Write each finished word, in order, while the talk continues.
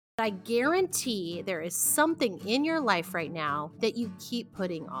I guarantee there is something in your life right now that you keep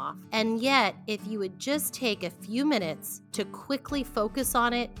putting off. And yet, if you would just take a few minutes to quickly focus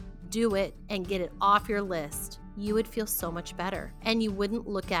on it, do it, and get it off your list, you would feel so much better. And you wouldn't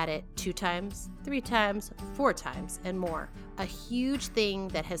look at it 2 times, 3 times, 4 times, and more. A huge thing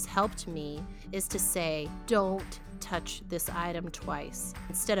that has helped me is to say, don't touch this item twice.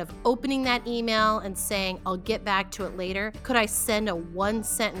 Instead of opening that email and saying, I'll get back to it later, could I send a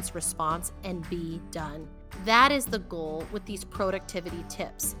 1-sentence response and be done? That is the goal with these productivity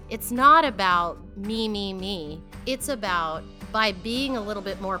tips. It's not about me. It's about, by being a little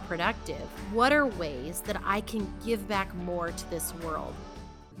bit more productive, what are ways that I can give back more to this world?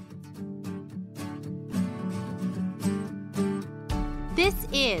 This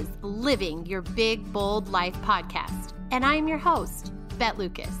is Living Your Big, Bold Life podcast, and I'm your host, Bet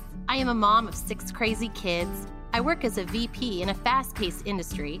Lucas. I am a mom of 6 crazy kids. I work as a VP in a fast-paced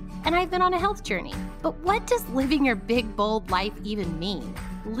industry, and I've been on a health journey. But what does living your big, bold life even mean?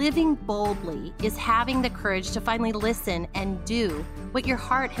 Living boldly is having the courage to finally listen and do what your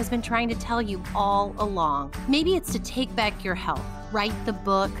heart has been trying to tell you all along. Maybe it's to take back your health, write the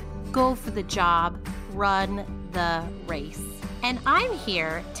book, go for the job, run the race. And I'm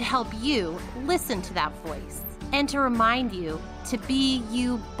here to help you listen to that voice and to remind you to be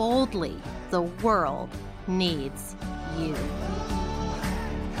you boldly. The world needs you.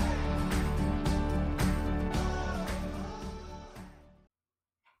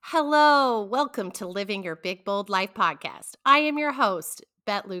 Hello, welcome to Living Your Big Bold Life podcast. I am your host,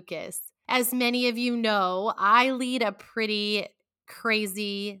 Bet Lucas. As many of you know, I lead a pretty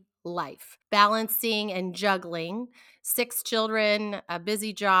crazy life, balancing and juggling 6 children, a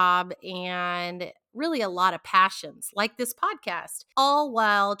busy job, and really a lot of passions like this podcast, all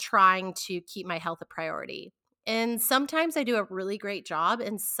while trying to keep my health a priority. And sometimes I do a really great job,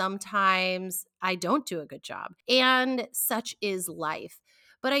 and sometimes I don't do a good job. And such is life.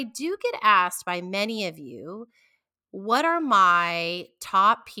 But I do get asked by many of you, what are my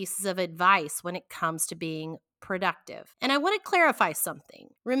top pieces of advice when it comes to being productive? And I want to clarify something.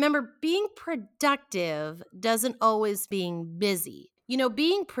 Remember, being productive doesn't always mean busy.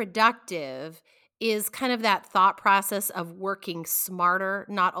 Being productive is kind of that thought process of working smarter,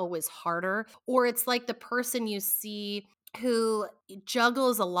 not always harder. Or it's like the person you see who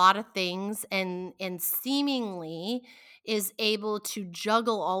juggles a lot of things and seemingly is able to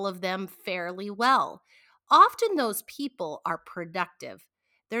juggle all of them fairly well. Often those people are productive.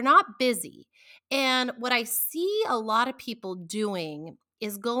 They're not busy. And what I see a lot of people doing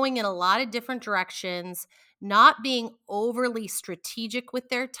is going in a lot of different directions, not being overly strategic with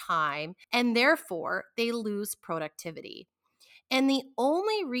their time, and therefore they lose productivity. And the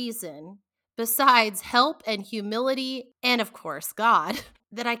only reason, besides help and humility, and of course, God,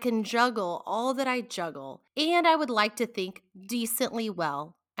 that I can juggle all that I juggle, and I would like to think decently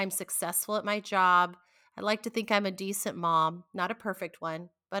well. I'm successful at my job. I like to think I'm a decent mom, not a perfect one,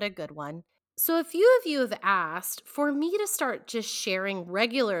 but a good one. So, a few of you have asked for me to start just sharing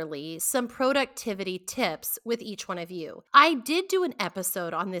regularly some productivity tips with each one of you. I did do an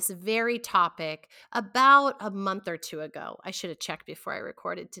episode on this very topic about a month or 2 ago. I should have checked before I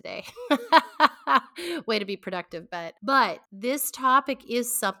recorded today. Way to be productive, But this topic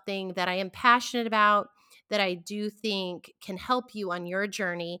is something that I am passionate about, that I do think can help you on your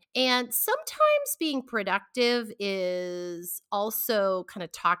journey. And sometimes being productive is also kind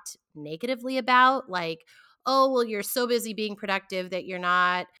of talked negatively about, like, oh, well, you're so busy being productive that you're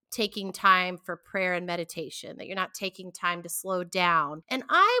not taking time for prayer and meditation, that you're not taking time to slow down. And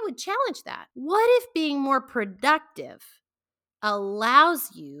I would challenge that. What if being more productive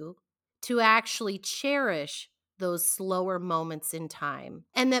allows you to actually cherish those slower moments in time?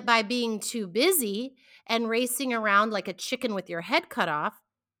 And that by being too busy and racing around like a chicken with your head cut off,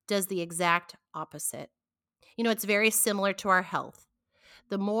 does the exact opposite. It's very similar to our health.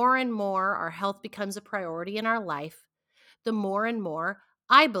 The more and more our health becomes a priority in our life, the more and more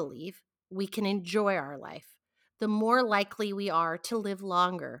I believe we can enjoy our life, the more likely we are to live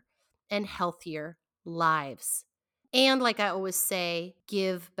longer and healthier lives. And like I always say,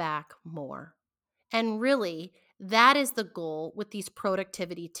 give back more. And really, that is the goal with these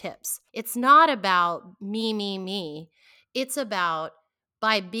productivity tips. It's not about me. It's about,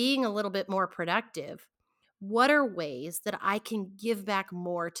 by being a little bit more productive, what are ways that I can give back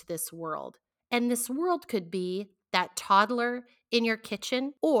more to this world? And this world could be that toddler in your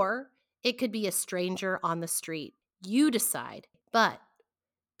kitchen, or it could be a stranger on the street. You decide. But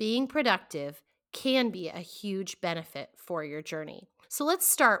being productive can be a huge benefit for your journey. So let's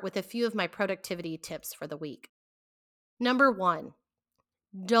start with a few of my productivity tips for the week. Number 1,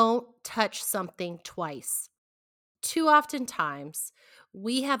 Don't touch something twice. Too often times,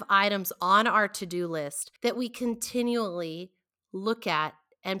 we have items on our to do list that we continually look at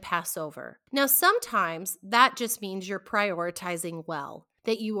and pass over. Now, sometimes that just means you're prioritizing well,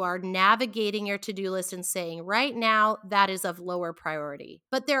 that you are navigating your to do list and saying, right now, that is of lower priority.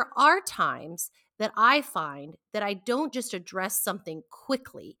 But there are times that I find that I don't just address something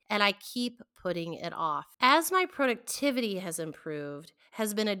quickly and I keep putting it off. As my productivity has improved,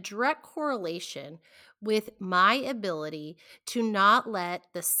 has been a direct correlation with my ability to not let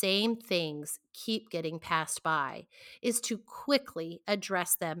the same things keep getting passed by, is to quickly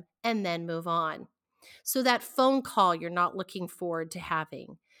address them and then move on. So, that phone call you're not looking forward to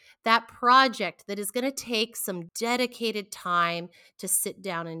having, that project that is going to take some dedicated time to sit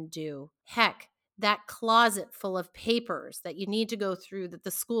down and do. Heck, that closet full of papers that you need to go through that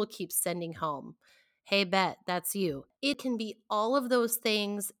the school keeps sending home. Hey, Bet, that's you. It can be all of those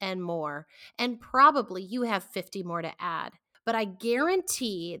things and more. And probably you have 50 more to add. But I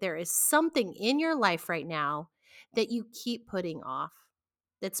guarantee there is something in your life right now that you keep putting off,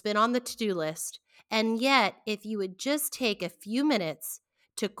 that's been on the to do list. And yet, if you would just take a few minutes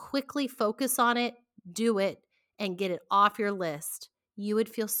to quickly focus on it, do it, and get it off your list, you would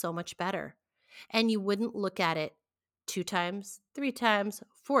feel so much better. And you wouldn't look at it 2 times, 3 times,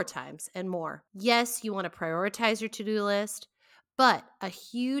 4 times, and more. Yes, you want to prioritize your to do list, but a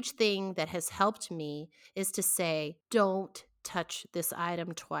huge thing that has helped me is to say, don't touch this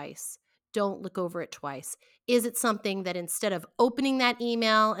item twice. Don't look over it twice. Is it something that instead of opening that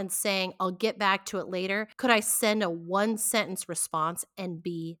email and saying, I'll get back to it later, could I send a 1 sentence response and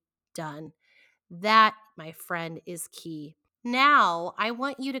be done? That, my friend, is key. Now, I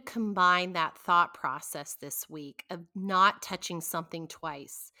want you to combine that thought process this week of not touching something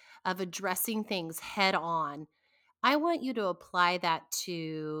twice, of addressing things head on. I want you to apply that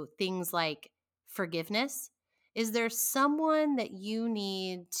to things like forgiveness. Is there someone that you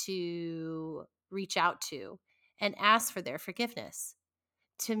need to reach out to and ask for their forgiveness?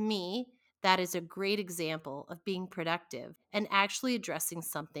 To me, that is a great example of being productive and actually addressing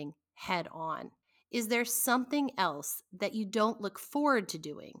something head on. Is there something else that you don't look forward to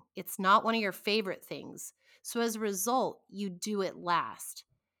doing? It's not one of your favorite things. So as a result, you do it last.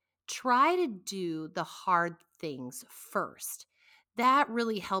 Try to do the hard things first. That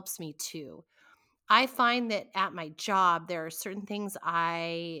really helps me too. I find that at my job, there are certain things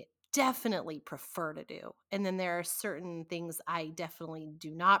I definitely prefer to do. And then there are certain things I definitely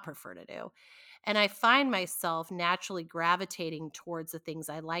do not prefer to do. And I find myself naturally gravitating towards the things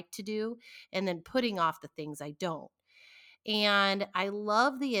I like to do and then putting off the things I don't. And I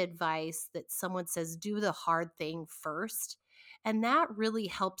love the advice that someone says, do the hard thing first. And that really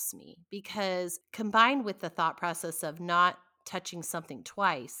helps me because combined with the thought process of not touching something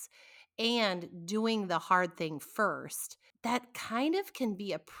twice and doing the hard thing first, that kind of can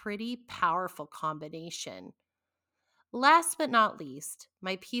be a pretty powerful combination. Last but not least,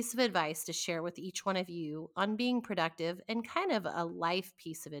 my piece of advice to share with each one of you on being productive and kind of a life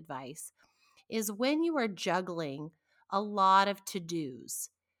piece of advice is when you are juggling a lot of to dos.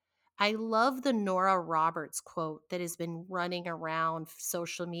 I love the Nora Roberts quote that has been running around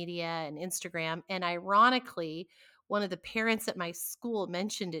social media and Instagram. And ironically, one of the parents at my school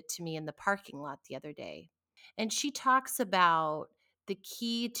mentioned it to me in the parking lot the other day. And she talks about the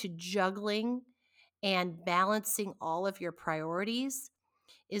key to juggling and balancing all of your priorities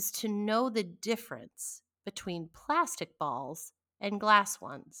is to know the difference between plastic balls and glass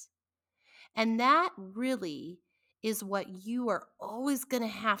ones. And that really is what you are always going to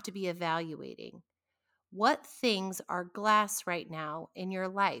have to be evaluating. What things are glass right now in your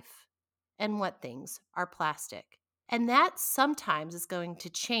life and what things are plastic? And that sometimes is going to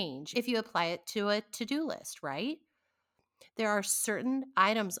change if you apply it to a to do list, right? There are certain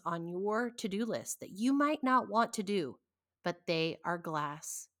items on your to do list that you might not want to do, but they are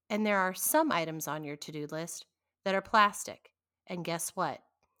glass. And there are some items on your to do list that are plastic. And guess what?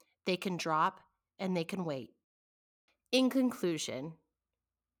 They can drop and they can wait. In conclusion,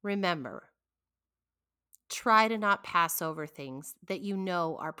 remember, try to not pass over things that you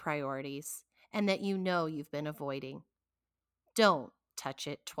know are priorities and that you know you've been avoiding. Don't touch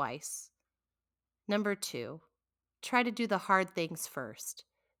it twice. Number 2, try to do the hard things first.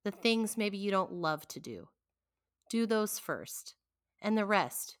 The things maybe you don't love to do. Do those first, and the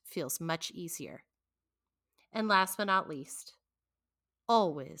rest feels much easier. And last but not least,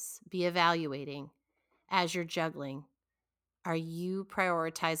 always be evaluating as you're juggling. Are you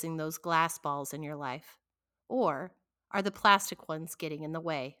prioritizing those glass balls in your life? Or are the plastic ones getting in the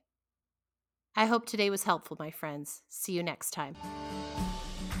way? I hope today was helpful, my friends. See you next time.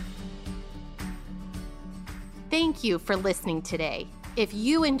 Thank you for listening today. If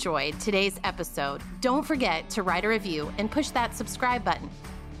you enjoyed today's episode, don't forget to write a review and push that subscribe button.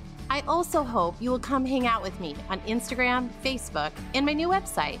 I also hope you will come hang out with me on Instagram, Facebook, and my new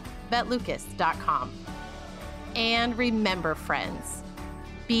website, betlucas.com. And remember, friends,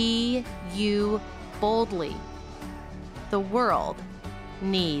 be you boldly. The world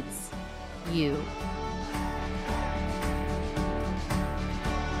needs you.